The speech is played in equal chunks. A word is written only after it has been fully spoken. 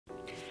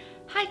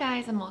Hi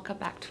guys, and welcome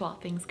back to All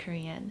Things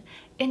Korean.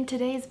 In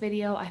today's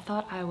video, I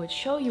thought I would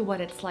show you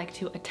what it's like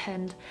to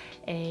attend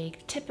a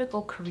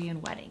typical Korean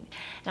wedding.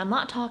 And I'm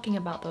not talking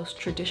about those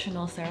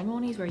traditional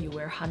ceremonies where you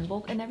wear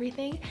hanbok and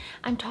everything.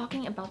 I'm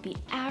talking about the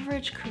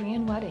average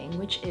Korean wedding,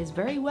 which is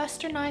very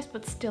westernized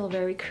but still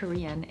very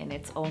Korean in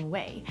its own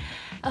way.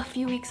 A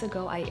few weeks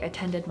ago, I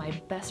attended my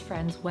best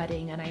friend's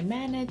wedding and I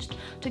managed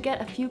to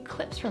get a few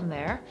clips from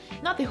there.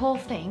 Not the whole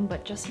thing,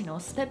 but just,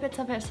 snippets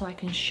of it so I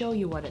can show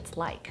you what it's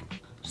like.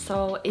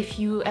 So if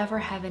you ever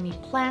have any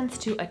plans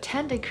to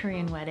attend a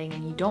Korean wedding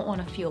and you don't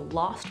want to feel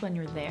lost when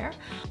you're there,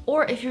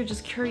 or if you're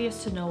just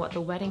curious to know what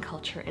the wedding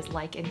culture is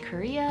like in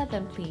Korea,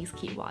 then please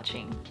keep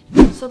watching.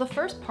 So the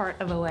first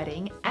part of a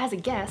wedding, as a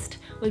guest,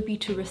 would be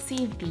to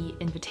receive the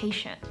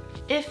invitation.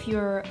 If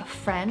you're a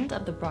friend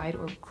of the bride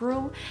or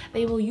groom,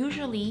 they will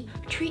usually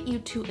treat you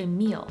to a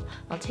meal.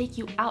 They'll take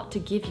you out to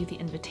give you the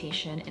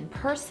invitation in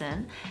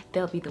person.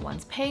 They'll be the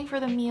ones paying for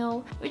the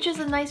meal, which is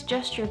a nice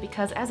gesture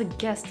because as a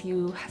guest,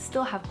 you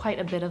still have quite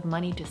a bit of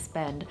money to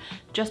spend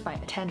just by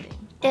attending.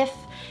 If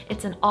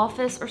it's an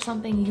office or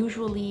something,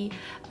 usually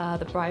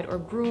the bride or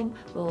groom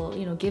will,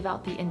 give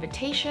out the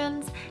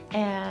invitations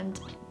and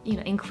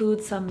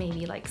include some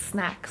maybe like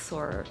snacks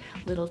or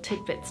little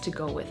tidbits to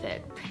go with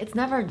it. It's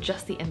never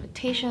just the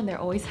invitation, there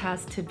always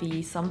has to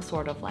be some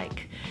sort of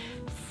like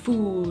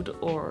food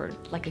or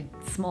like a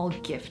small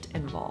gift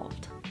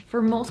involved.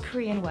 For most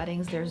Korean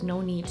weddings, there's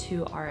no need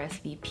to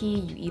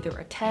RSVP. You either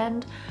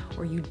attend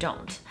or you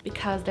don't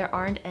because there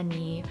aren't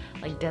any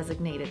like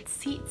designated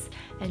seats,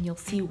 and you'll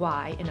see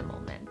why in a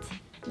moment.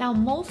 Now,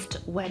 most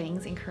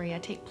weddings in Korea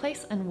take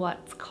place in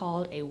what's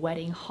called a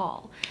wedding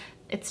hall.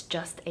 It's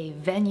just a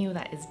venue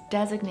that is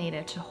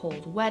designated to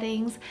hold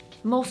weddings.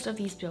 Most of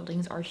these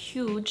buildings are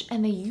huge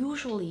and they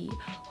usually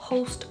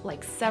host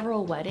like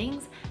several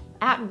weddings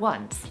at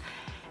once.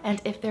 And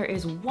if there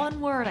is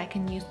one word I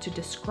can use to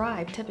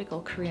describe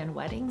typical Korean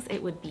weddings,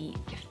 it would be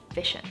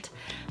efficient.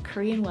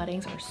 Korean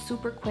weddings are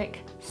super quick,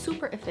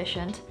 super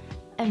efficient,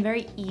 and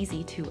very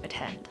easy to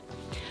attend.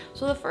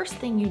 So the first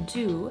thing you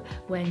do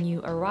when you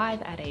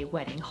arrive at a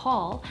wedding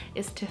hall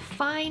is to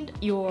find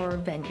your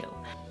venue.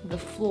 The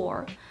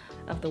floor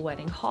of the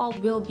wedding hall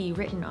will be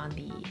written on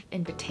the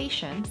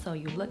invitation, so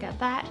you look at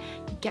that,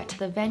 get to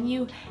the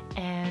venue,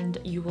 and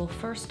you will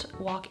first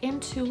walk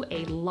into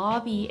a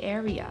lobby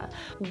area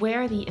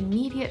where the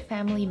immediate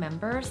family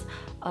members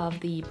of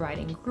the bride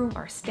and groom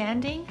are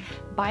standing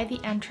by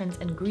the entrance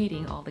and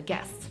greeting all the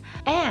guests.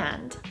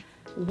 And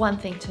one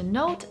thing to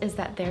note is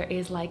that there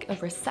is like a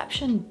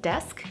reception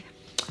desk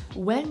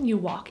when you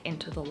walk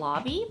into the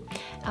lobby.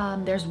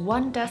 There's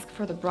one desk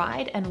for the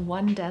bride and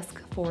one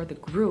desk for the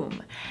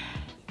groom.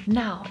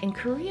 Now, in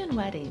Korean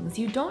weddings,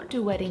 you don't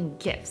do wedding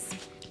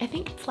gifts. I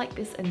think it's like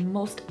this in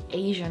most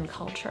Asian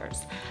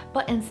cultures.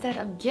 But instead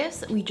of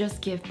gifts, we just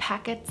give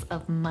packets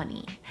of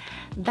money.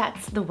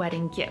 That's the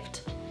wedding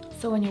gift.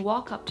 So when you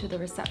walk up to the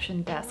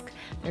reception desk,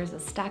 there's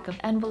a stack of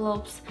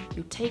envelopes.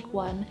 You take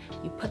one,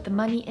 you put the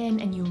money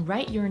in, and you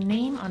write your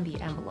name on the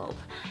envelope.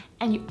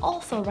 And you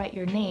also write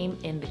your name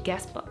in the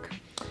guest book.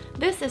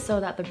 This is so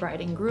that the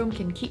bride and groom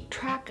can keep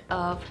track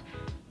of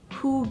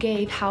who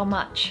gave how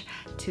much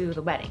to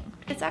the wedding.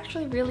 It's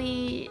actually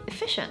really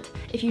efficient.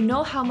 If you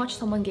know how much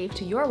someone gave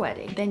to your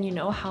wedding, then you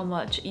know how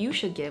much you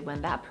should give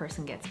when that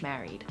person gets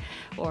married.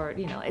 Or,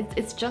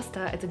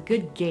 it's a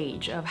good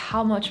gauge of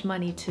how much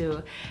money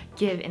to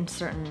give in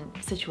certain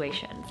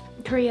situations.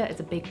 Korea is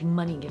a big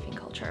money-giving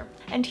culture.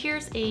 And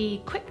here's a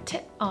quick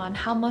tip on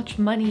how much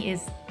money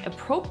is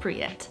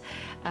appropriate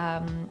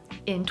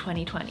in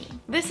 2020.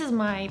 This is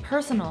my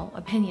personal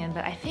opinion,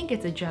 but I think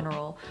it's a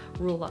general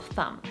rule of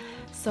thumb.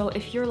 So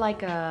if you're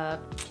like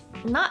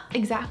not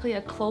exactly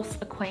a close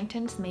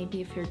acquaintance, maybe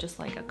if you're just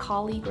like a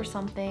colleague or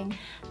something,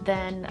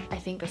 then I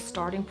think the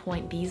starting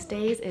point these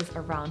days is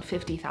around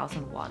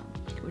 50,000 won,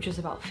 which is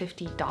about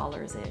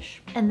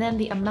 $50-ish. And then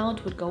the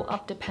amount would go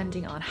up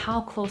depending on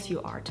how close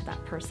you are to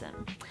that person.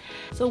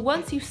 So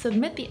once you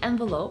submit the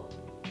envelope,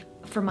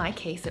 for my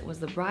case, it was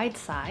the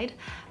bride's side,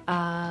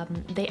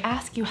 they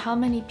ask you how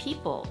many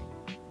people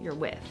you're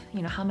with,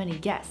 how many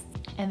guests,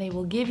 and they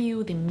will give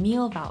you the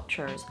meal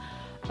vouchers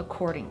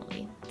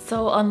accordingly.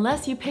 So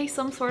unless you pay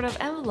some sort of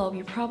envelope,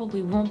 you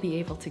probably won't be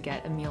able to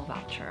get a meal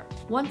voucher.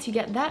 Once you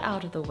get that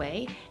out of the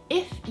way,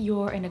 if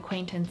you're an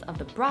acquaintance of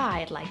the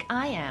bride, like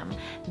I am,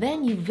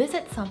 then you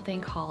visit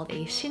something called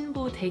a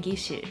신부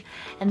대기실,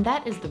 and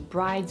that is the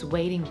bride's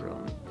waiting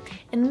room.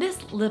 In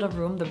this little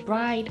room, the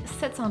bride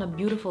sits on a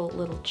beautiful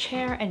little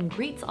chair and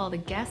greets all the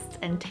guests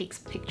and takes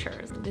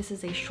pictures. This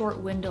is a short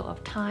window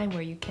of time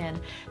where you can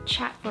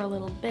chat for a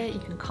little bit, you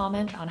can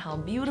comment on how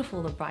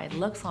beautiful the bride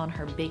looks on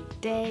her big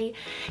day,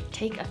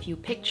 take a few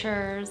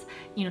pictures,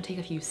 take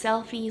a few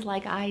selfies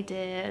like I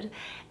did,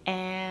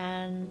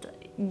 and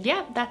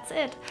yeah, that's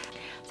it.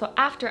 So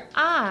after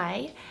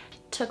I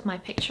took my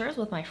pictures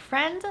with my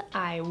friend,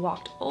 I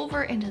walked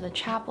over into the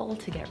chapel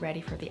to get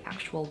ready for the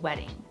actual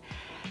wedding.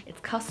 It's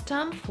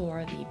custom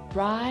for the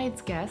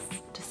bride's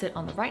guests to sit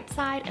on the right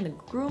side and the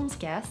groom's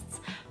guests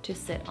to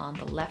sit on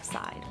the left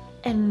side.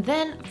 And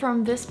then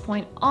from this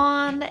point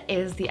on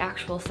is the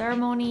actual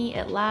ceremony.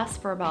 It lasts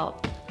for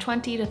about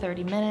 20 to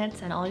 30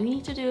 minutes, and all you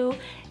need to do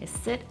is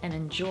sit and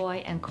enjoy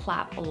and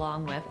clap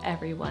along with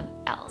everyone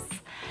else.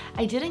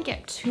 I didn't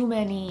get too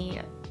many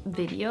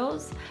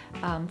videos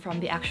from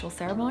the actual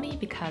ceremony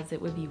because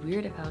it would be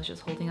weird if I was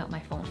just holding up my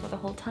phone for the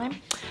whole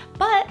time.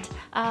 But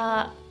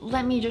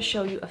let me just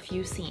show you a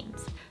few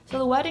scenes. So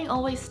the wedding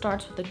always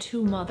starts with the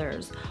two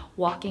mothers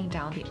walking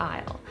down the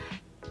aisle.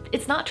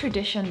 It's not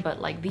tradition,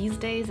 but like these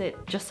days it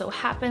just so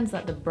happens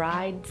that the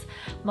bride's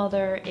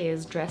mother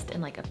is dressed in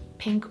like a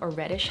pink or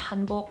reddish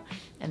hanbok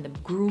and the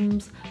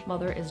groom's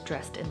mother is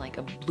dressed in like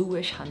a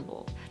bluish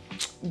hanbok.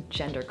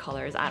 Gender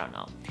colors, I don't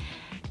know.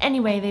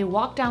 Anyway, they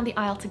walk down the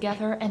aisle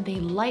together and they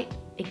light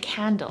a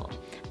candle.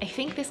 I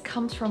think this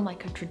comes from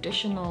like a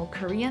traditional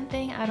Korean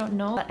thing, I don't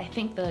know, but I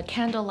think the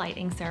candle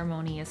lighting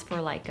ceremony is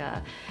for like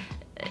a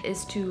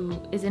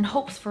is in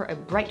hopes for a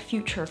bright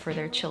future for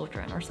their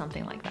children or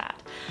something like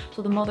that.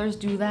 So the mothers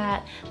do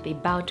that, they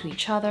bow to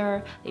each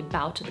other, they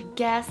bow to the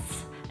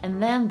guests,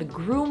 and then the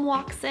groom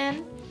walks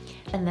in,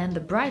 and then the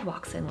bride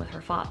walks in with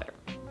her father.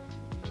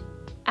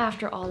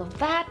 After all of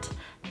that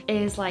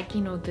is like,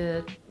 you know,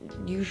 the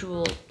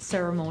usual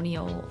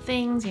ceremonial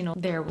things, you know,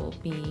 there will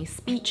be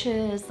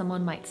speeches,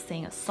 someone might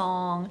sing a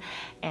song,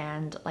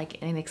 and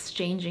like an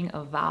exchanging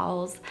of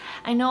vows.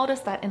 I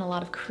noticed that in a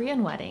lot of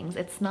Korean weddings,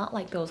 it's not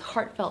like those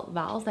heartfelt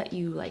vows that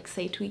you like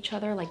say to each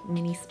other, like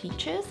mini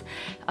speeches.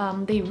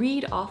 They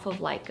read off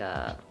of like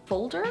a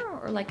folder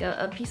or like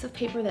a piece of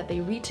paper that they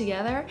read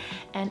together,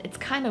 and it's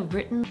kind of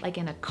written like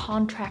in a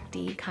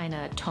contracty kind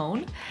of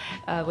tone,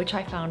 which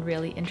I found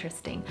really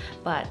interesting.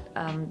 But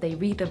they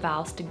read the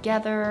vows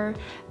together,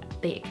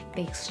 they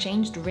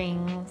exchanged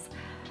rings.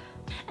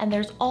 And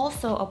there's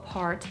also a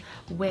part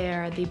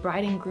where the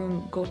bride and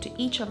groom go to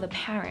each of the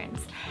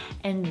parents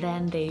and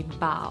then they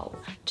bow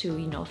to,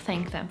 you know,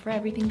 thank them for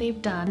everything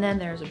they've done. And then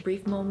there's a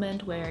brief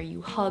moment where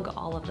you hug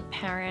all of the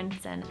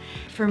parents, and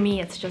for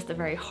me it's just a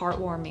very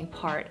heartwarming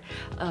part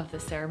of the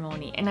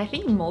ceremony. And I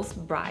think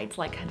most brides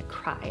like kind of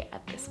cry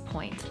at this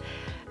point.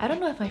 I don't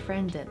know if my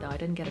friend did though, I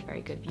didn't get a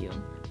very good view.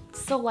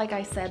 So like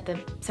I said, the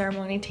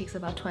ceremony takes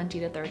about 20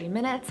 to 30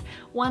 minutes.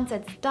 Once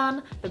it's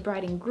done, the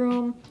bride and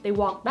groom, they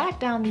walk back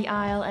down the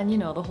aisle, and you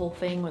know, the whole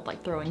thing with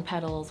like throwing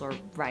petals or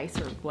rice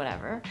or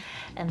whatever.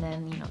 And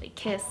then, you know, they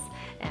kiss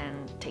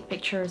and take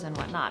pictures and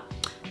whatnot.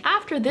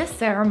 After this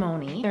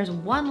ceremony, there's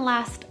one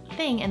last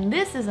thing, and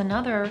this is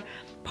another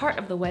part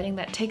of the wedding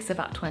that takes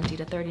about 20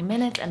 to 30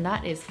 minutes, and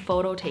that is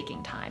photo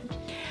taking time.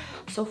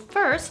 So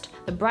first,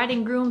 the bride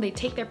and groom, they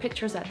take their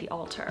pictures at the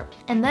altar,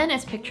 and then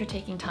it's picture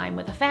taking time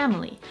with the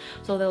family.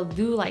 So they'll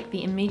do like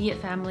the immediate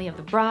family of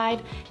the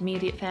bride,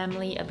 immediate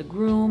family of the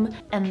groom,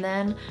 and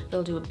then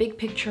they'll do a big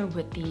picture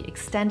with the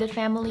extended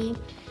family.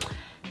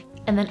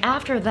 And then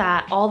after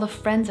that, all the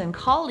friends and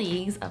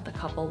colleagues of the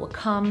couple will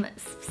come,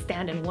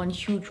 stand in one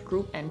huge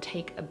group and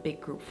take a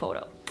big group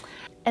photo.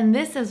 And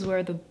this is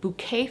where the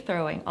bouquet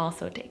throwing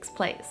also takes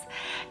place.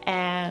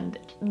 And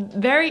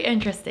very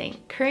interesting,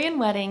 Korean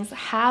weddings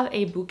have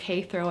a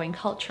bouquet throwing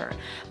culture,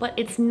 but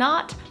it's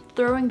not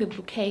throwing the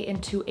bouquet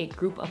into a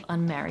group of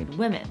unmarried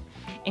women.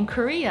 In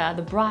Korea,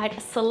 the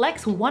bride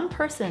selects one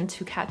person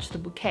to catch the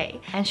bouquet,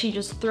 and she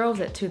just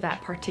throws it to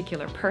that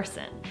particular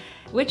person,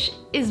 which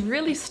is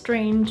really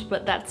strange,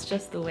 but that's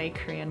just the way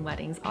Korean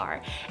weddings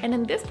are. And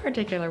in this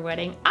particular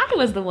wedding, I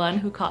was the one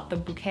who caught the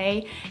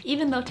bouquet.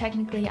 Even though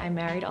technically I'm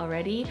married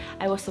already,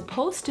 I was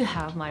supposed to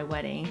have my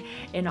wedding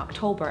in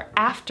October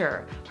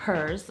after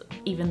hers,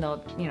 even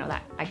though, you know,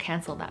 that I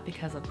canceled that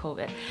because of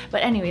COVID.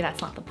 But anyway,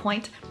 that's not the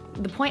point.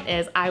 The point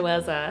is I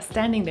was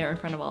standing there in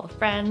front of all the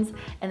friends,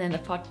 and then the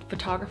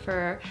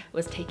photographer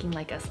was taking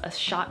like a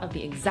shot of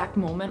the exact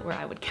moment where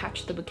I would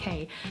catch the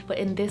bouquet. But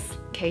in this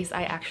case,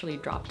 I actually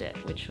dropped it,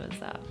 which was,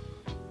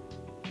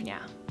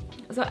 yeah.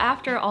 So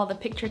after all the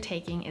picture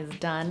taking is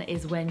done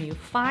is when you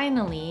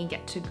finally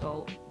get to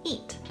go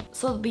eat.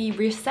 So the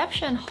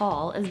reception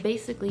hall is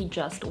basically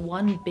just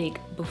one big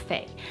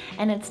buffet,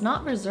 and it's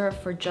not reserved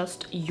for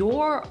just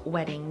your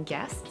wedding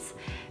guests.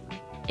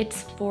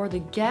 It's for the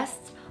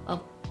guests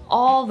of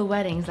all the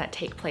weddings that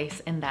take place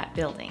in that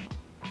building.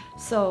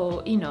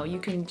 So, you know, you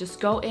can just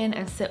go in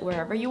and sit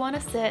wherever you want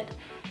to sit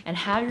and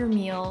have your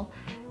meal,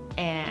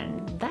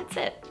 and that's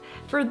it.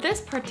 For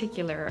this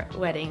particular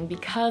wedding,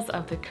 because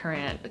of the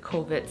current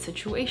COVID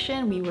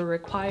situation, we were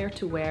required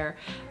to wear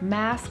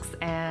masks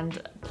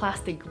and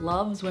plastic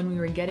gloves when we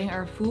were getting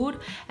our food,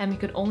 and we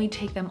could only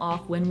take them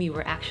off when we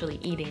were actually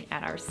eating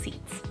at our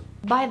seats.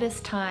 By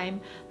this time,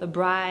 the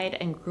bride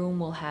and groom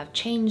will have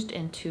changed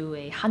into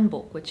a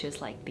hanbok, which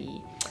is like the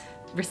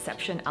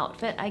reception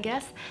outfit, I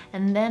guess,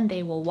 and then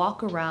they will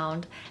walk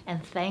around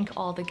and thank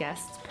all the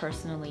guests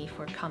personally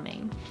for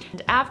coming.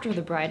 And after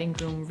the bride and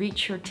groom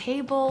reach your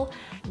table,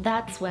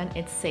 that's when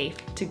it's safe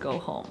to go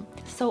home.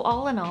 So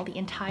all in all, the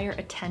entire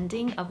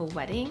attending of a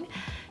wedding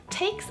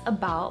takes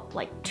about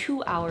like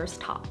 2 hours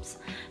tops.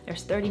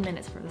 There's 30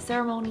 minutes for the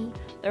ceremony,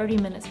 30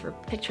 minutes for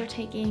picture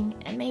taking,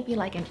 and maybe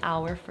like an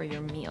hour for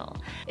your meal.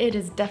 It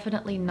is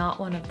definitely not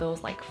one of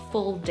those like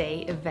full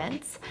day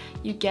events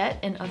you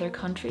get in other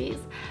countries.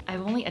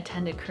 I've only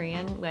attended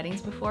Korean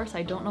weddings before, so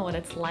I don't know what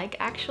it's like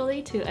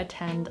actually to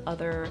attend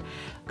other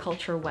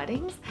culture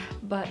weddings.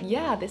 But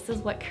yeah, this is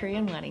what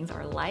Korean weddings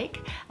are like.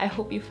 I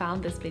hope you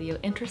found this video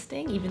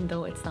interesting, even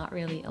though it's not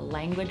really a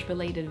language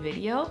related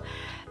video.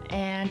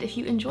 And if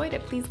you enjoyed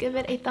it, please give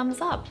it a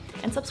thumbs up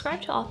and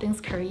subscribe to All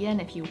Things Korean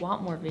if you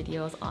want more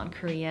videos on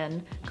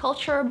Korean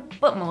culture,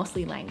 but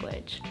mostly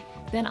language.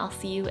 Then I'll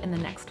see you in the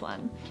next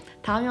one.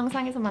 다음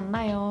영상에서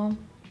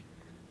만나요.